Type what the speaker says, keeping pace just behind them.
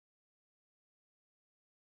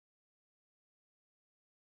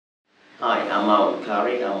Hi, I'm Marwan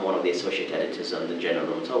Bukhari. I'm one of the associate editors on the Journal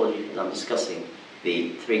of Rheumatology, and I'm discussing the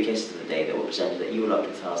 3 cases of the day that were presented at EULAR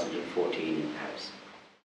 2014 in Paris.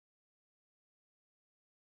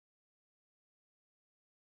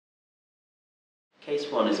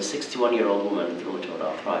 Case 1 is a 61-year-old woman with rheumatoid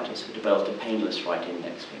arthritis who developed a painless right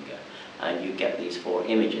index finger, and you get these 4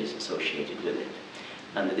 images associated with it.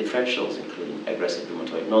 And the differentials include aggressive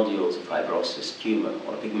rheumatoid nodules, a fibrosis, tumour,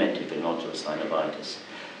 or a pigmented nodular synovitis.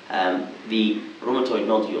 The rheumatoid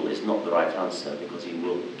nodule is not the right answer because you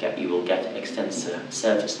will get extensive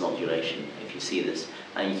surface nodulation if you see this,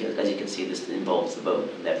 and as you can see, this involves the bone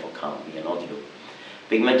and therefore can't be a nodule.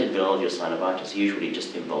 Pigmented nodular synovitis usually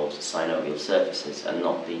just involves the synovial surfaces and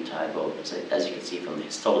not the entire bone. As you can see from the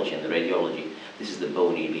histology and the radiology, this is the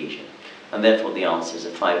bony lesion, and therefore the answer is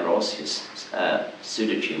a fibrosis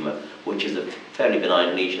pseudotumor, which is a fairly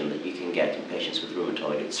benign lesion that you can get in patients with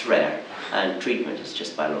rheumatoid. It's rare, and treatment is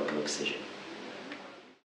just by local excision.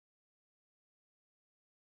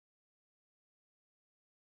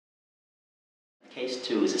 Case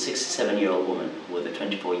 2 is a 67-year-old woman with a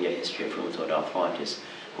 24-year history of rheumatoid arthritis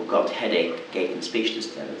who got headache, gait and speech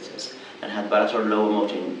disturbances and had bilateral lower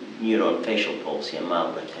motor neuron facial palsy and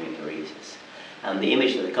mild left hemiparesis. And the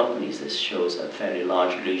image that accompanies this shows a fairly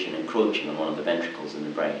large lesion encroaching on one of the ventricles in the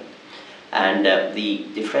brain. And the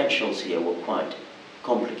differentials here were quite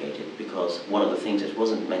complicated because one of the things that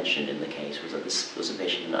wasn't mentioned in the case was that this was a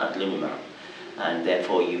patient on adalimumab, and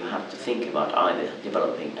therefore you have to think about either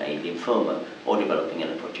developing a lymphoma or developing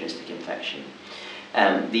an opportunistic infection.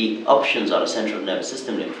 The options are a central nervous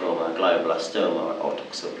system lymphoma, glioblastoma, or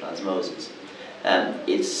toxoplasmosis.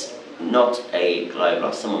 It's not a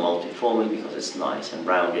glioblastoma multiforme because it's nice and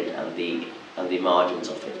rounded, and the margins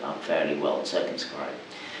of it are fairly well circumscribed.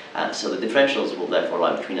 So the differentials will therefore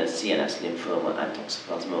lie between a CNS lymphoma and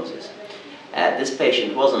toxoplasmosis. This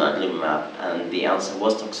patient was on adalimumab, and the answer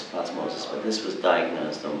was toxoplasmosis, but this was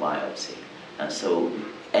diagnosed on biopsy. And so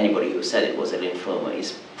anybody who said it was a lymphoma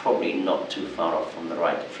is probably not too far off from the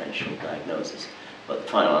right differential diagnosis. But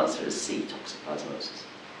the final answer is C, toxoplasmosis.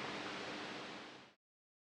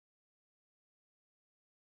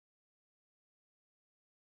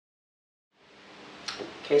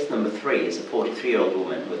 Case number 3 is a 43-year-old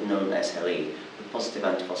woman with known SLE with positive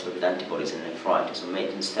antiphospholipid antibodies and nephritis on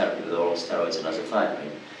maintenance therapy with oral steroids and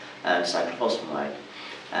azathioprine and cyclophosphamide.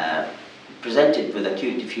 Presented with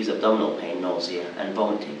acute diffuse abdominal pain, nausea and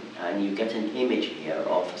vomiting, and you get an image here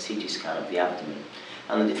of a CT scan of the abdomen.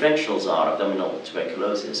 And the differentials are abdominal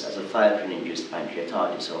tuberculosis, azathioprine-induced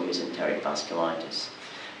pancreatitis or mesenteric vasculitis.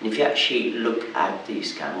 And if you actually look at the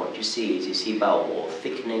scan, what you see is you see bowel wall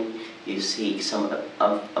thickening, you see some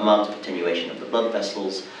amount of attenuation of the blood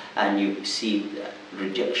vessels, and you see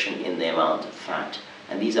reduction in the amount of fat.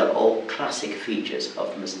 And these are all classic features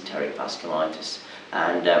of mesenteric vasculitis.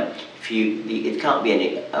 And it can't be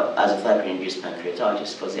any azathioprine-induced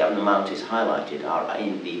pancreatitis because the abnormalities highlighted are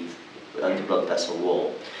in the blood vessel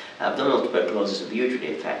wall. Abdominal tuberculosis will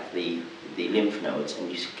usually affect the lymph nodes,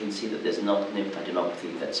 and you can see that there's not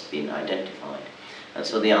lymphadenopathy that's been identified. And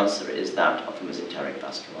so the answer is that of mesenteric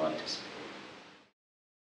vasculitis.